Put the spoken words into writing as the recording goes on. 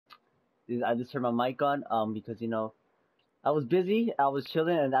I just turned my mic on because I was busy, I was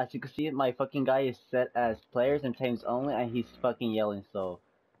chilling, and as you can see, my fucking guy is set as players and teams only, and he's fucking yelling. So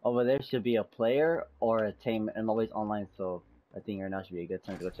over there should be a player or a team, and always online. So I think right now should be a good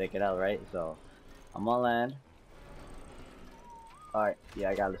time to go check it out, right? So I'm on land. All right,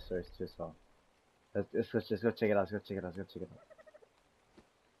 yeah, I got the source too. So let's just go check it out. Let's go check it out. Let's go check it out.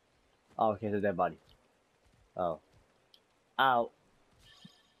 Oh, okay, it's a dead body. Oh, ow.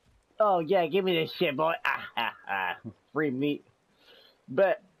 Oh yeah, give me this shit, boy. Free meat.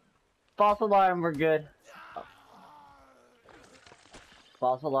 But false alarm, we're good.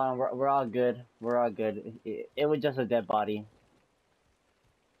 False alarm, we're all good. We're all good. It was just a dead body.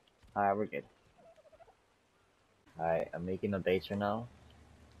 Alright, we're good. Alright, I'm making a base right now.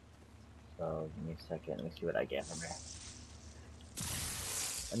 So give me a second. Let me see what I get from here.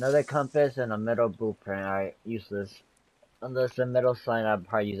 Another compass and a metal blueprint. Alright, useless. Unless the metal sign, I'll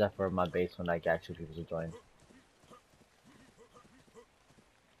probably use that for my base when I get actual people to join.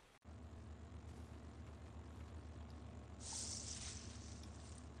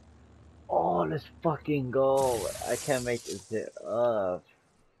 Oh, let's fucking go. I can't make it up.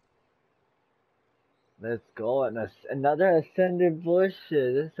 Let's go. And another ascended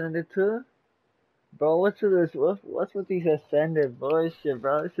bullshit. Ascended 2? Bro, what's with this? What's with these ascended bullshit,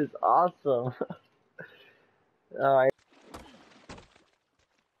 bro? This is awesome. Alright.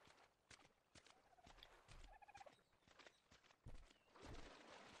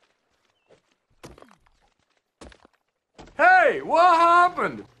 Hey, what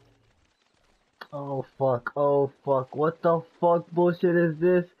happened? Oh fuck, oh fuck. What the fuck bullshit is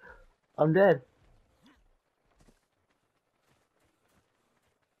this? I'm dead.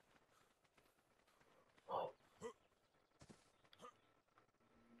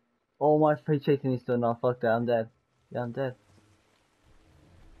 Oh my face chasing me still. No, fuck that. I'm dead. Yeah, I'm dead.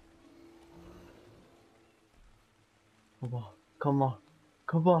 Come on, come on,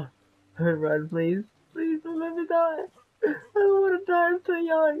 come on. Run, please. Please don't let me die. I don't want to die. I'm too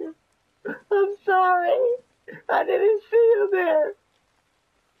young. I'm sorry. I didn't see you there.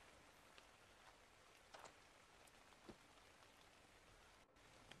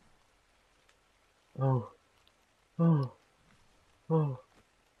 Oh, oh, oh.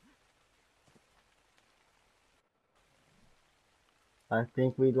 I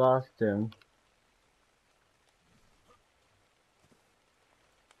think we lost him.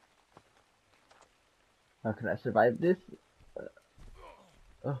 How can I survive this?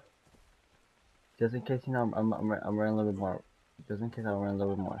 Oh, just in case I'm running a little bit more. Just in case I run a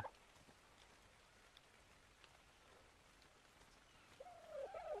little bit more.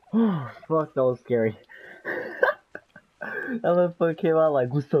 Oh, fuck, that was scary. That motherfucker came out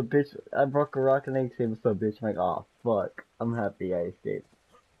like, what's up, bitch? I broke a rock and they say, what's up, bitch? I'm like, oh, fuck. I'm happy I escaped.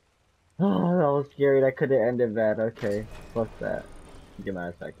 Oh, that was scary. That could have ended bad. Okay, fuck that. Get my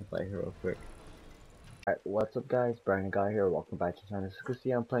ass back and play here real quick. Alright, what's up, guys? Brian Guy here. Welcome back to the channel. As you can see,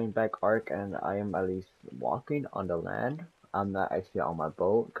 I'm playing back Ark, and I am at least walking on the land. I'm not actually on my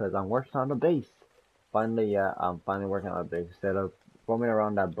boat because I'm working on the base. Finally, yeah, I'm finally working on the base. Instead of roaming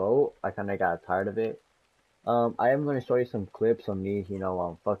around that boat, I kind of got tired of it. I am going to show you some clips of me,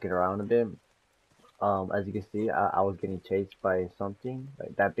 fucking around a bit. As you can see, I was getting chased by something,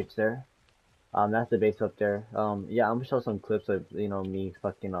 like that bitch there. That's the base up there. Yeah, I'm gonna show some clips of, me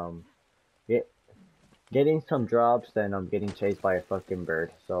fucking, getting some drops, and I'm getting chased by a fucking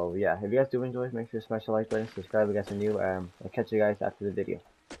bird. So, yeah, if you guys do enjoy, make sure to smash the like button, subscribe if you guys are new, I'll catch you guys after the video.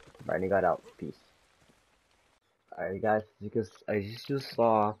 Alright, you got out. Peace. Alright, guys, as you just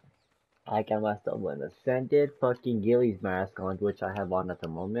saw, I got myself an ascended fucking ghillies mask on, which I have on at the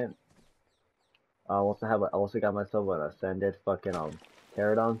moment. I also got myself an ascended fucking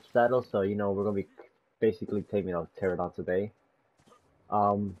pterodon saddle, so we're gonna be basically taking pterodon today.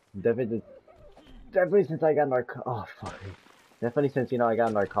 Definitely since I got definitely since I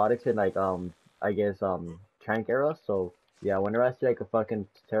got narcotics and like I guess trank era. So yeah, whenever I see like a fucking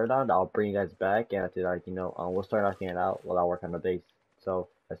pterodon, I'll bring you guys back, and after like we'll start knocking it out while I work on the base. So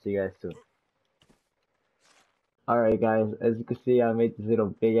I'll see you guys soon. Alright guys, as you can see, I made this little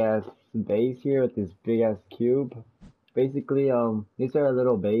big ass base here with this big ass cube. Basically, these are a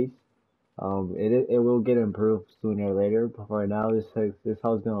little base. It will get improved sooner or later, but for now, this is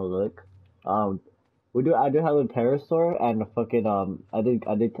how it's gonna look. I do have a pterosaur and a fucking I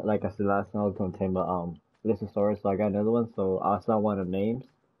did like I said last time I was gonna tame a Lysosaurus, so I got another one. So I still want the names.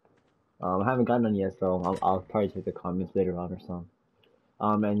 I haven't gotten none yet, so I'll probably check the comments later on or something.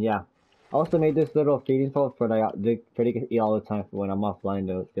 And yeah. I also made this little feeding spot for they pretty can eat all the time for when I'm offline.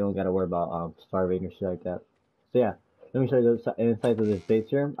 They don't gotta worry about starving or shit like that. So yeah, Let me show you the insides of this base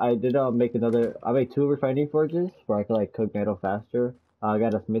here. I did make another. I made 2 refining forges where I could like cook metal faster. I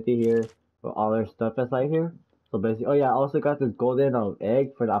got a smithy here with all their stuff inside here. So basically, oh yeah, I also got this golden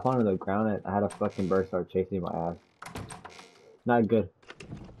egg for the, I found it on the ground. And I had a fucking bird start chasing my ass. Not good.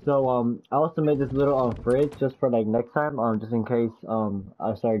 So I also made this little fridge just for like next time just in case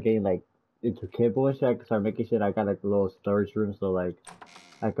I start getting like into kibble and shit. I can start making shit. I got like a little storage room so like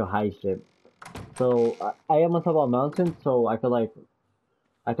I could hide shit. So I am on top of a mountain, so I could like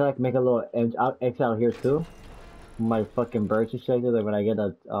make a little X out here too. My fucking birds and shit. Like when I get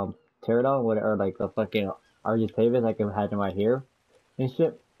a pterodon or like a fucking Argentavis, I can hide them right here and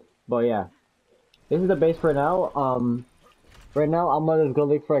shit. But yeah, this is the base for now. Right now, I'm gonna just go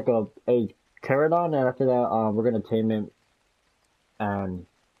look for like a pterodon, and after that, we're gonna tame it, and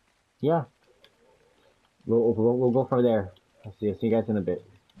yeah, we'll go from there. I'll see you guys in a bit.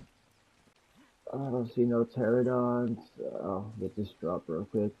 I don't see no pterodons. I'll get this drop real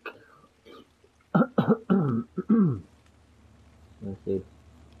quick. Let's see.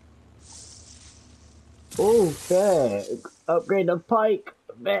 Oh, bet. Upgrade the pike.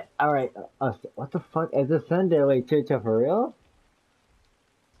 Bet. All right. What the fuck is this Sunday? Wait, Chicha, for real?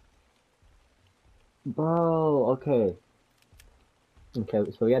 Bro, okay.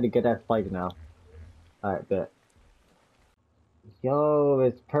 Okay, so we had to get that spike now. Alright, bet. Yo,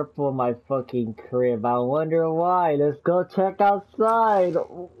 it's purple in my fucking crib. I wonder why. Let's go check outside.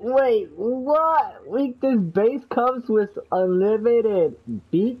 Wait, what? This base comes with unlimited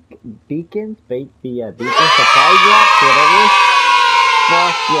beacons? Beacon supply drops, whatever.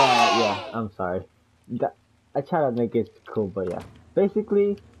 Fuck yeah, I'm sorry. I try to make it cool, but yeah.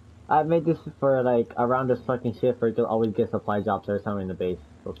 Basically, I made this for like around this fucking shit for you to always get supply drops every time in the base.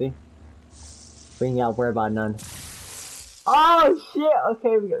 So see? We ain't gotta worry about none. Oh shit!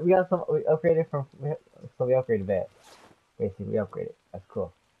 Okay, we got some. We upgraded from. So we upgraded that. Basically, we upgraded. That's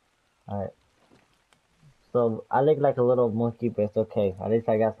cool. Alright. So I look like a little monkey, but it's okay. At least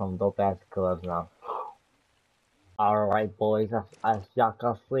I got some dope ass gloves now. Alright, boys, as y'all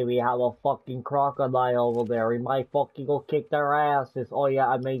can see, we have a fucking crocodile over there. We might fucking go kick their asses. Oh yeah,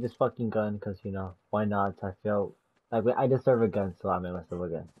 I made this fucking gun, cause you know, why not? I feel like I deserve a gun, so I made myself a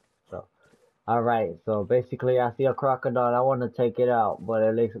gun. So, alright, so basically I see a crocodile, I want to take it out, but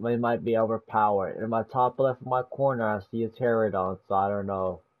at least it might be overpowered. In my top left of my corner, I see a pterodon, so I don't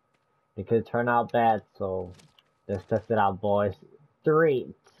know. It could turn out bad, so let's test it out, boys. 3,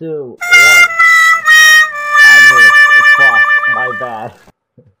 2, 1. Fuck, my bad.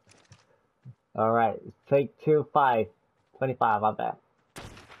 Alright, take 2, 5. 25, my bad.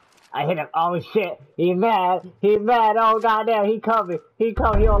 I hit him. Oh shit, he mad. Oh goddamn, he coming. He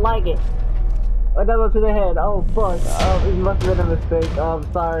don't like it. Another one to the head. Oh fuck. It must have been a mistake.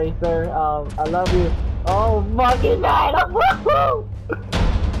 Sorry, sir. I love you. Oh fucking night.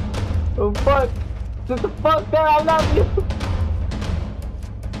 Oh fuck. Just the fuck there, I love you.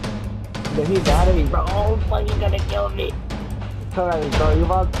 Then he's mad at me, bro. Oh fuck, he's gonna kill me. Come at me, bro. You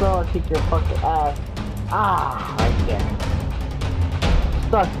want to? I'll kick your fucking ass. Ah, right there.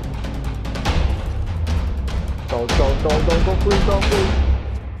 Stuck. Go, please.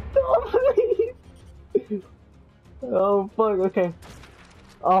 Please. Oh fuck, okay.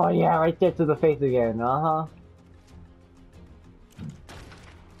 Oh yeah, right there to the face again.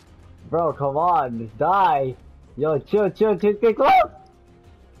 Bro, come on, just die. Yo, chill, get close.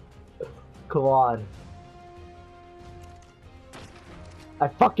 Come on. I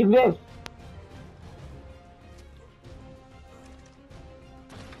fucking missed.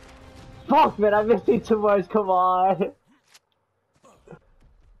 Fuck, man, I missed it too much. Come on.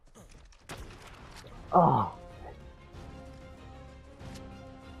 Oh.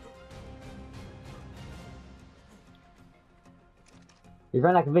 You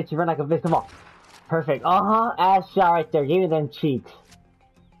run like a bitch, come on. Perfect, ass shot right there, give me them cheeks.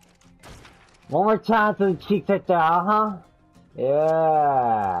 One more time to the cheeks right there,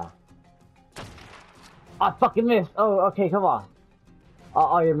 Yeah. I fucking missed. Oh, okay, come on.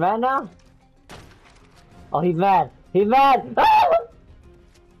 Oh, you're mad now? Oh, he's mad.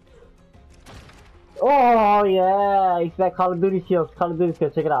 Oh, yeah. He's got Call of Duty skills.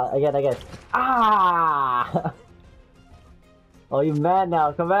 Check it out. Again. Ah! Oh, you mad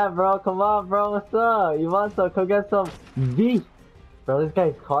now? Come on, bro. What's up? You want some? Come get some beef. Bro, this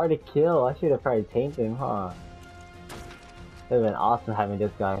guy's hard to kill. I should have probably tamed him, huh? It would have been awesome having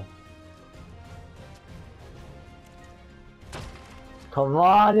this guy. Come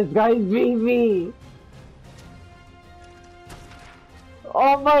on, this guy's beating me!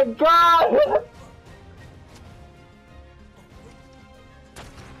 Oh my god!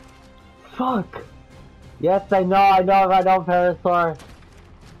 Fuck! Yes, I know, Parasaur.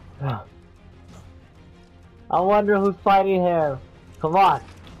 I wonder who's fighting him. Come on.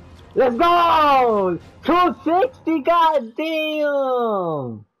 Let's go! 260,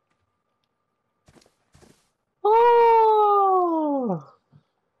 goddamn! Oh!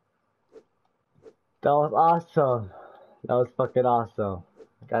 That was awesome. That was fucking awesome.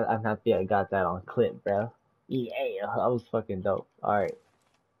 I'm happy I got that on clip, bro. Yeah, that was fucking dope. Alright.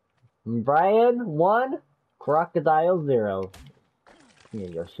 Brian, 1. Crocodile, 0. Give me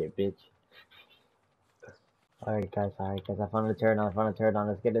your shit, bitch. Alright, guys, I found a turn on, Let's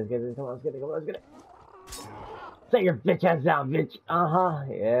get it, come on, let's get it. Set your bitch ass down, bitch.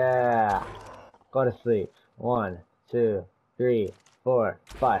 Yeah. Go to sleep. 1, 2, 3, 4,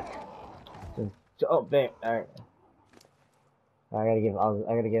 5. Oh, man. Alright. I gotta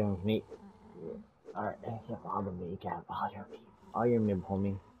give him meat. Alright, all the meat, Cap. All your meat,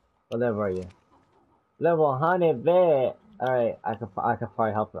 homie. What level are you? Level 100, bet. Alright, I could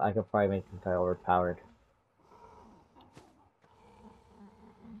probably help. I could probably make him kind of overpowered.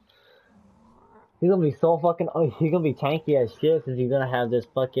 He's gonna be so fucking. Oh, he's gonna be tanky as shit since he's gonna have this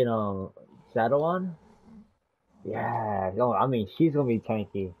fucking saddle on. Yeah. No, I mean she's gonna be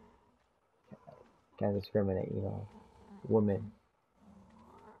tanky. Can't discriminate, you know. Woman.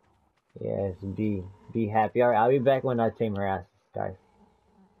 Yes, be happy. Alright, I'll be back when I tame her ass, guys.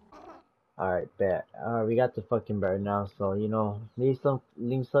 Alright, bet. Alright, we got the fucking bird now, so you know, leave some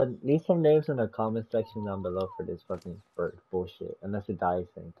names in the comment section down below for this fucking bird bullshit. Unless it dies,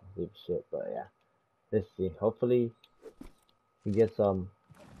 then leave shit. But yeah, let's see. Hopefully, we get some.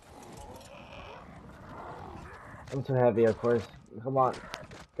 I'm too heavy, of course. Come on,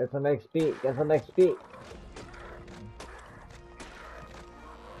 get some XP. Get some XP.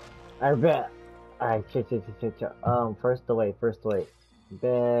 I bet. Alright, shit. First away.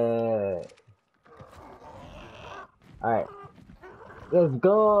 Bet. Alright. Let's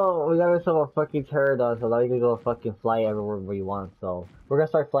go! We got ourselves a fucking pterodon, so now you can go fucking fly everywhere we want, so. We're gonna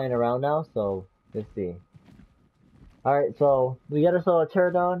start flying around now, so. Let's see. Alright, so. We got ourselves a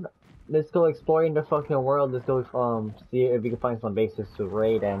pterodon. Let's go exploring the fucking world. Let's go, see if we can find some bases to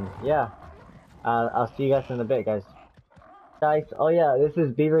raid, and yeah. I'll see you guys in a bit, guys. Guys, oh yeah, this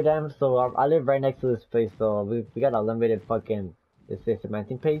is Beaver Dam, so I live right next to this place, so we got unlimited fucking, this is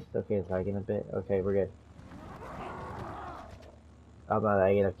cementing paste? Okay, it's lagging a bit, okay, we're good. I'm not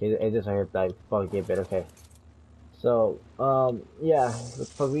lagging, okay, it's just right here, like, fucking a bit, okay. So, yeah, what the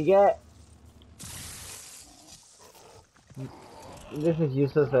fuck we get? This is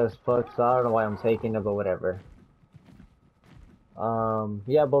useless as fuck, so I don't know why I'm taking it, but whatever.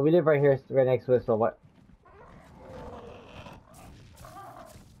 Yeah, but we live right here, right next to it, so what?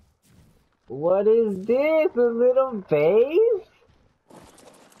 What is this? A little base?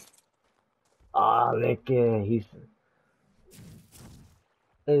 Oh, look at he's.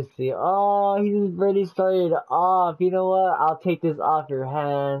 Let's see. Oh, he's already started off. You know what? I'll take this off your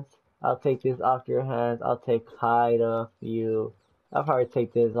hands. I'll take hide off you. I'll probably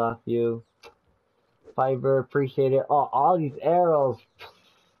take this off you. Fiber, appreciate it. Oh, all these arrows.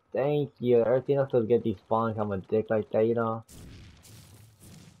 Thank you. Everything else will get despawned. I'm a dick like that, you know.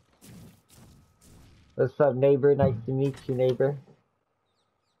 What's up, neighbor? Nice to meet you, neighbor.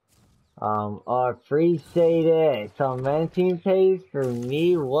 Appreciate it. Cementing paste for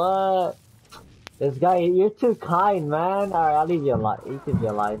me? What? This guy, you're too kind, man. Alright, I'll leave you alive. You can be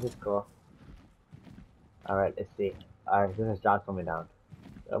alive. It's cool. Alright, let's see. Alright, this is John coming down.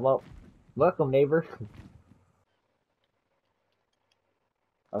 Well, welcome, neighbor.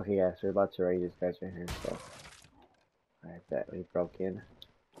 Okay, guys, we're about to raid this guys right here, so. Alright, bet we broke in.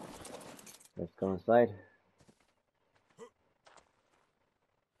 Let's go inside.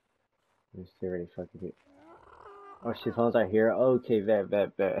 Let's see already fucking it. Oh shit, phones are here. Okay, bet.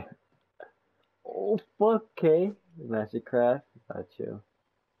 Oh fuck, okay. Magic craft, got you.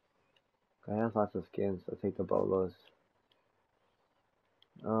 I have lots of skins, I'll take the bolos.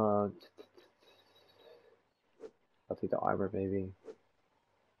 I'll take the armor, baby.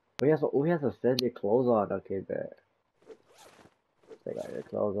 Oh, he has to send your clothes on. Okay, bet. Take out your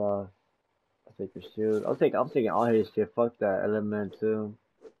clothes off. I'll take your shoes. I'm taking all his shit. Fuck that element too.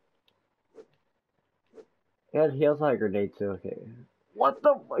 He also had a grenade too. Okay. What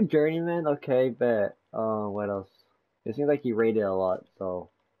the fuck? Journeyman? Okay, bet. What else? It seems like he raided a lot, so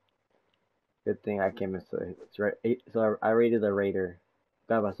good thing I came into it. So I raided the raider.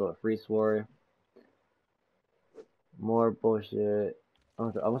 Got myself a free sword. More bullshit.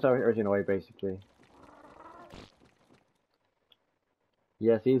 I'm gonna start everything away basically.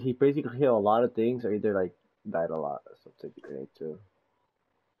 Yeah, see, he basically killed a lot of things, or either like died a lot. So take the grenade too.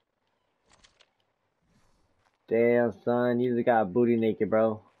 Damn, son, you just got booty naked,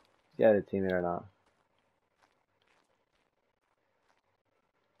 bro. See how the team it or not.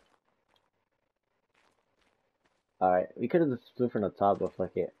 Alright, we could have just flew from the top, but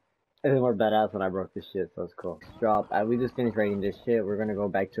fuck it. It's more badass when I broke this shit, so it's cool. Drop. We just finished raiding this shit. We're gonna go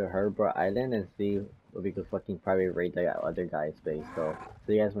back to Herbert Island and see if we could fucking probably raid the other guy's base. So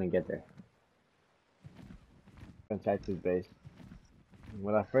you guys when you get there. Contact his base.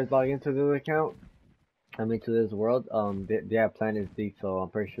 When I first logged into this account, I mean to this world, they have Planet Z, so I'm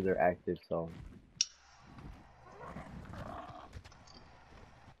pretty sure they're active. So.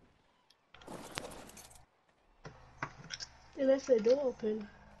 They left their door open.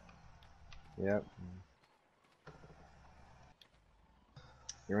 Yep.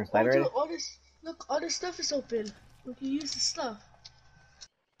 You're inside already? Look, all this stuff is open. We can use the stuff.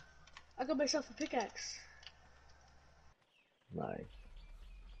 I got myself a pickaxe. Nice.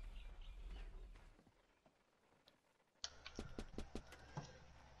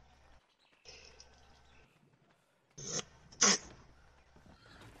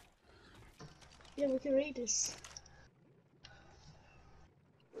 Yeah, we can raid this.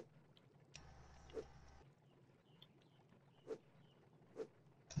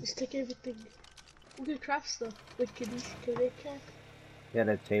 Just take everything. We can craft stuff. Wait, can they craft? Yeah,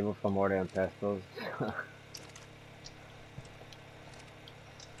 the table for mortar and pestos.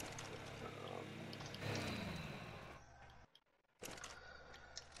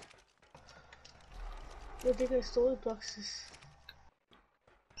 We're taking storage boxes.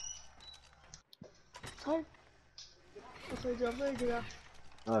 Time. Okay, I'm ready now.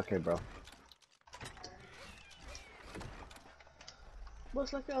 Okay, bro.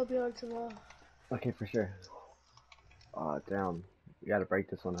 Most likely I'll be on tomorrow. Okay, for sure. Oh, damn. You gotta break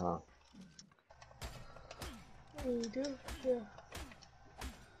this one, huh? Oh, you do? Yeah.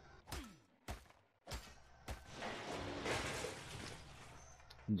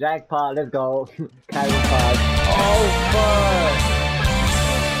 Jackpot, let's go. Carry pod. Oh, fuck!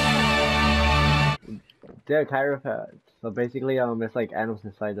 Dude, chiropod. So basically, it's like animals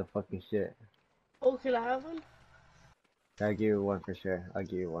inside the fucking shit. Oh, can I have one? I'll give you one for sure. I'll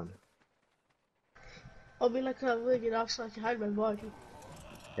give you one. I'll be like, I'm gonna get off so I can hide my body.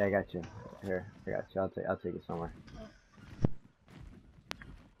 Yeah, I got you. Here, I got you. I'll take it somewhere.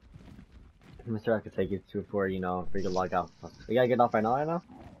 I'm sure I could take it to for you can log out. You gotta get off right now,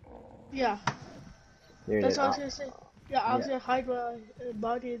 Yeah. Here That's it what I is. was gonna say. Yeah, I was gonna hide my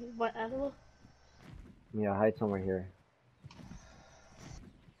body and my animal. Yeah, hide somewhere here.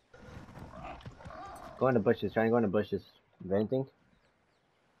 Go in the bushes. Try and go in the bushes. Is there anything?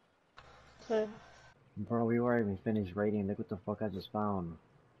 Okay. Bro, we weren't even finished raiding. Look what the fuck I just found.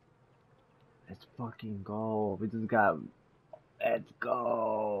 Let's fucking go. We just got... Let's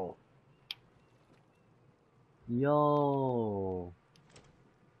go. Yo.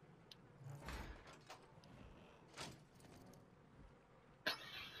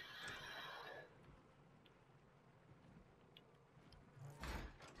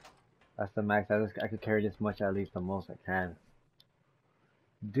 That's the max. I could carry this much at least the most I can.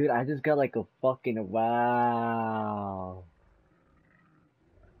 Dude, I just got like a fucking wow.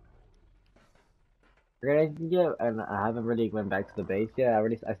 Yeah, and I haven't really went back to the base yet.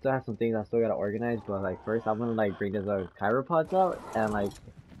 I still have some things I still gotta organize, but like first I'm gonna like bring those chiropods out and like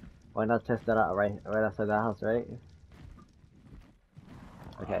why not test that out right outside the house, right?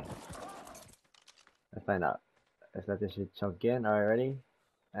 Okay. Let's find out. Let's let this shit chunk in. Alright, ready?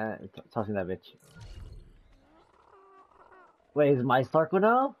 And tossing that bitch. Wait, is my circle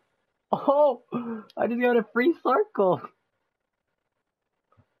now? Oh, I just got a free circle.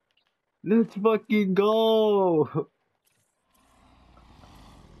 Let's fucking go.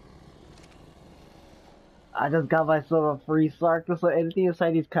 I just got myself a free circle, so anything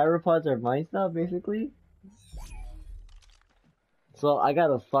inside these chiropods are mine now, basically. So I got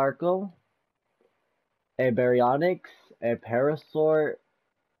a circle, a baryonyx, a parasaur,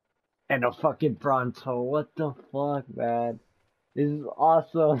 and a fucking bronto. What the fuck, man? This is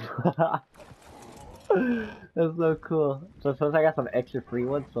awesome. That's so cool. So suppose I got some extra free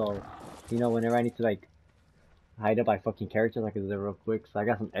ones, so whenever I need to like hide up my fucking characters, I can do it real quick. So I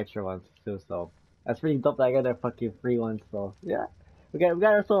got some extra ones too. So that's pretty dope that I got a fucking free ones. So yeah, we got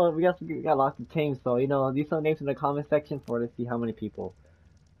lots of teams. So leave some names in the comment section to see how many people.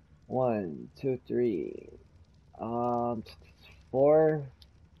 1, 2, 3, 4,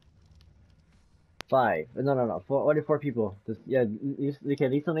 5. No. Only 4 people. You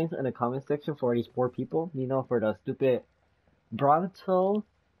can leave some names in the comment section for these 4 people. For the stupid Bronto,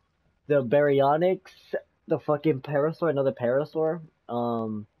 the Baryonyx, the fucking Parasaur, another Parasaur,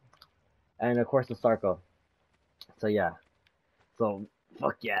 and of course the Sarco. So yeah. So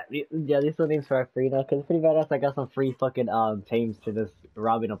fuck yeah. Yeah, these little things for free now, cause it's pretty badass. I got some free fucking tames to this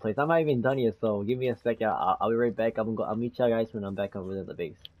robbing a place. I'm not even done yet, so give me a second. I'll be right back. I'll meet y'all guys when I'm back over at the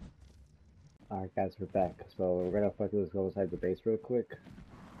base. Alright guys, we're back. So we're gonna fucking go inside the base real quick.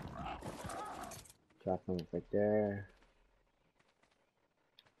 Drop them right there.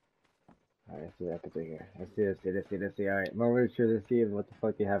 Alright, let's see what happens right here. Let's see. Alright, more sure to see what the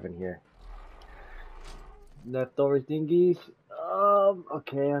fuck you have in here. Leftover thingies.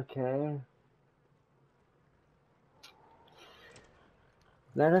 Okay.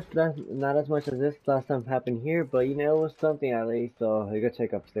 Not as much as this last time happened here, but you know, it was something at least, so I go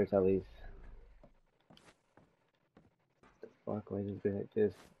check upstairs at least. Fuck, why is this bit like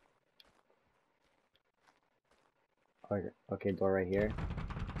this? Okay, door right here.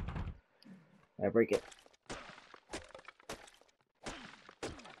 I break it.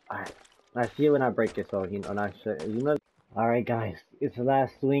 Alright. I see it when I break it, so you know, not sure. You know. Alright, guys, it's the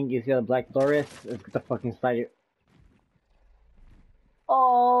last swing. You see the black Doris? Let's get the fucking side.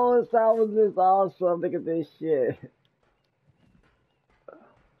 Oh, that was just awesome. Look at this shit.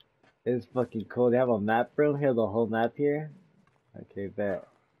 It's fucking cool. They have a map room here, the whole map here. Okay, bet.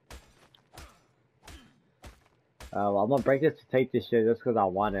 I'm gonna break this to take this shit just because I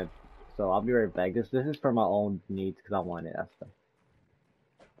want it. So I'll be right back. This is for my own needs because I want it. That's fine.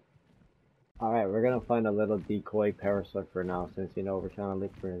 Alright, we're gonna find a little decoy parasite for now, since you know we're trying to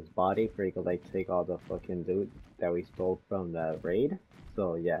look for his body for he could like take all the fucking loot that we stole from the raid.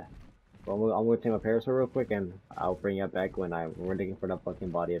 So yeah. Well, I'm gonna take my parasite real quick and I'll bring it back when we're looking for the fucking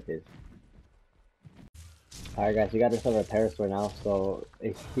body of his. Alright guys, we got this over parasite now, so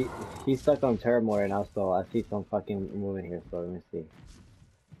he's stuck on turmoil right now, so I see some fucking movement here, so let me see.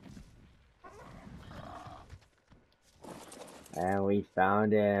 And we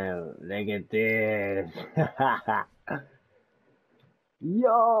found him. Look at this.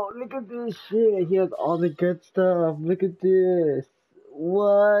 Yo, look at this shit. He has all the good stuff. Look at this.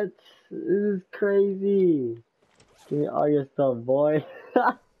 What? This is crazy. Give me all your stuff, boy.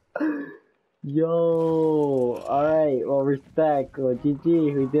 Yo. Alright, well, respect. Well,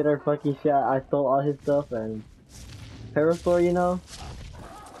 GG. We did our fucking shot. I stole all his stuff and Parasaur, you know?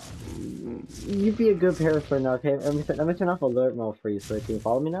 You be a good Parasaur now, okay? Let me turn off alert mode for you, so can you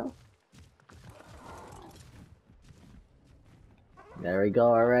follow me now? There we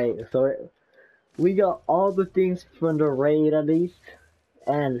go, alright. So, we got all the things from the raid at least.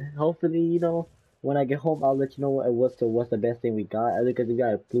 And hopefully, you know, when I get home, I'll let you know what's the best thing we got. Because we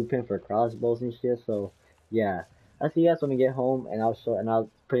got a blueprint for crossbows and shit, so, yeah. I'll see you guys when we get home, and I'll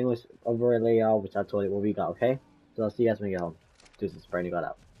pretty much overlay out, which I told you what we got, okay? So I'll see you guys when we get home. Deuces, Brandon got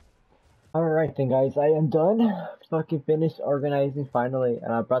out. Alright then guys, I am done. Fucking finished organizing finally,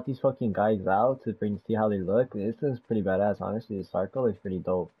 and I brought these fucking guys out to see how they look. This is pretty badass, honestly. The circle is pretty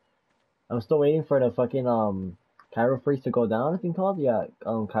dope. I'm still waiting for the fucking Cairo freeze to go down, I think called. Yeah,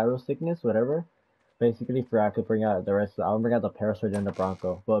 Cairo sickness, whatever. Basically for I could bring out the rest. I'll bring out the Parasort and the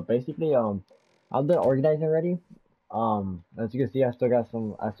Bronco. But basically I'm done organizing already. As you can see, I still got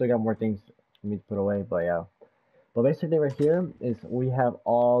more things for me to put away, but yeah. But basically right here is we have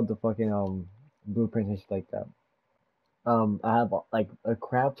all the fucking blueprints and shit like that. I have like a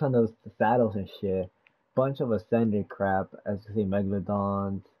crap ton of saddles and shit. Bunch of ascended crap, as you see,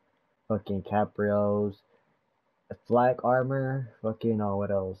 megalodons, fucking caprios, flak armor, fucking what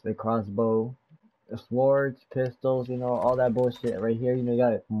else? A crossbow, swords, pistols, you know, all that bullshit right here. You know, you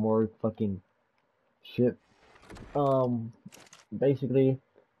got more fucking shit. Basically,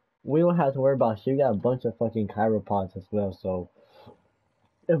 we don't have to worry about shit. We got a bunch of fucking chiropods as well, so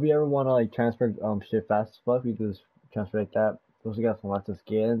if we ever want to like transfer shit fast as fuck, we can just transfer like that. We also got some lots of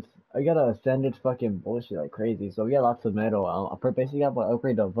skins. I got a ascended fucking bullshit like crazy, so we got lots of metal. I basically got to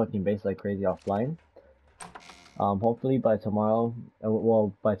upgrade the fucking base like crazy offline. Hopefully by tomorrow,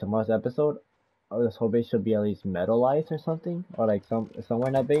 well by tomorrow's episode, this whole base should be at least metalized or something, or like somewhere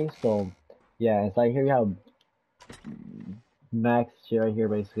in that base. So yeah, it's like here we have max shit right here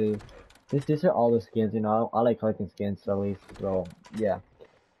basically. These are all the skins, you know. I like collecting skins at least, so yeah.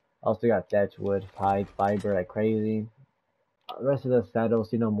 Also got thatch wood, hide, fiber like crazy. The rest of the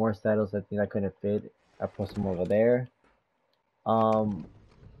saddles, you know, more saddles I think I couldn't fit. I put some over there.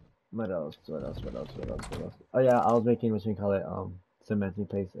 What else? Oh yeah, I was making what you call it, cementing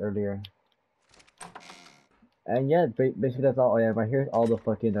paste earlier. And yeah, basically that's all. Oh yeah, right here's all the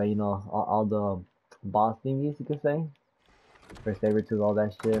fucking, you know, all the boss thingies you could say. For saber tools, all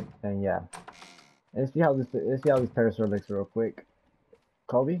that shit, and yeah. And let's see how this Parasaur looks real quick.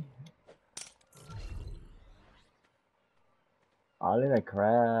 Kobe? Oh, look at that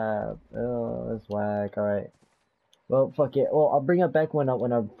crap. Oh, that's whack. Alright. Well, fuck it. Well, I'll bring it back when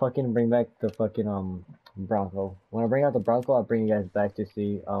I fucking bring back the fucking Bronco. When I bring out the Bronco, I'll bring you guys back to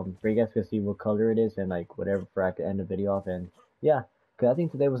see for you guys to see what color it is and like whatever for I can end the video off. And yeah, cause I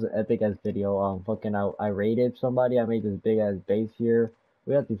think today was an epic ass video. Fucking I raided somebody. I made this big ass base here.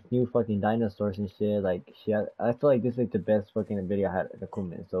 We got these new fucking dinosaurs and shit. Like shit, I feel like this is like the best fucking video I had in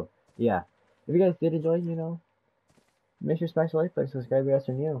equipment. So yeah, if you guys did enjoy, you know, make sure to smash the like button, subscribe if you guys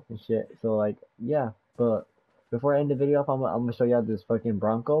are new and shit. So like yeah, but. Before I end the video off, I'm gonna show you all this fucking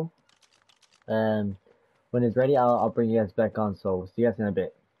Bronco, and when it's ready, I'll bring you guys back on. So see you guys in a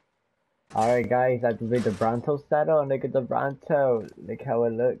bit. Alright guys, I just made the Bronto saddle, and look at the Bronto. Look how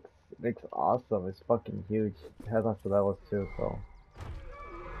it looks. It looks awesome. It's fucking huge. It has lots of levels too.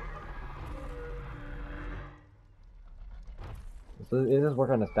 So it just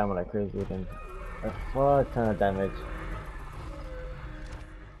work on the stamina like crazy. Again, a fuck ton of damage.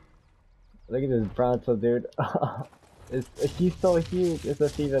 Look at this Bronto, dude. He's so huge. It's a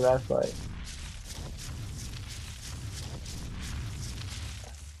fever, that's why.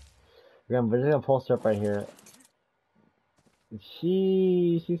 We're just gonna post her up right here.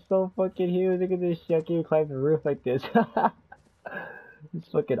 She's so fucking huge. Look at this shit. I can't climb the roof like this.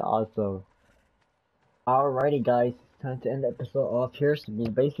 It's fucking awesome. Alrighty, guys. It's time to end the episode off here. So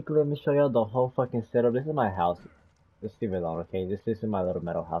basically, let me show y'all the whole fucking setup. This is my house. Just leave it alone, okay? This is my little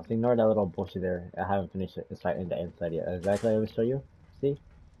metal house. Ignore that little bullshit there. I haven't finished it inside in the inside yet. Exactly, I will show you. See?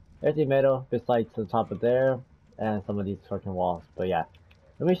 Everything metal besides the top of there and some of these fucking walls. But yeah,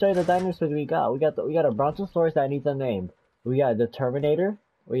 let me show you the dinosaurs we got. We got a Brontosaurus that needs a name. We got the Terminator.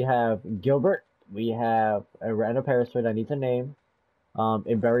 We have Gilbert. We have a Rhinoceros that needs a name. A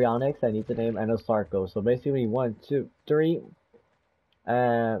Baryonyx that needs a name, and a Sarco. So basically, 1, 2, 3.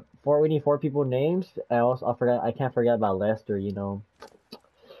 We need 4 people names. And also, I can't forget about Lester, you know.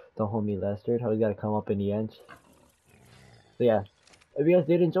 The homie Lester. How he's gotta come up in the end. So yeah. If you guys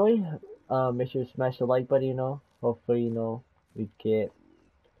did enjoy, make sure to smash the like button, you know. Hopefully, you know, we get...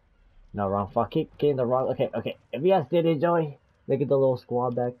 No, wrong. Fuck it. Getting the wrong... Okay. If you guys did enjoy, look at the little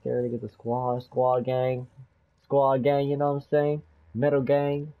squad back there. Look at the squad gang. Squad gang, you know what I'm saying? Metal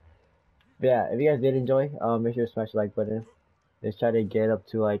gang. But yeah, if you guys did enjoy, make sure to smash the like button. Let's try to get up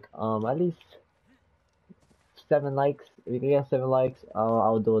to like at least 7 likes. If you can get 7 likes,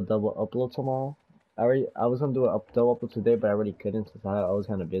 I'll do a double upload tomorrow. I was gonna do a double upload today, but I already couldn't since I was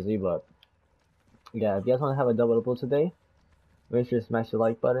kind of busy. But yeah, if you guys want to have a double upload today, make sure to smash the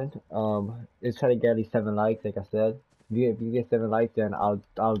like button. Let's try to get at least 7 likes, like I said. If you get 7 likes, then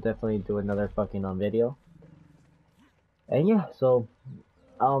I'll definitely do another fucking video. And yeah, so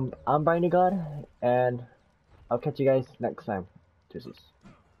I'm Brian the God, and I'll catch you guys next time. Deuces.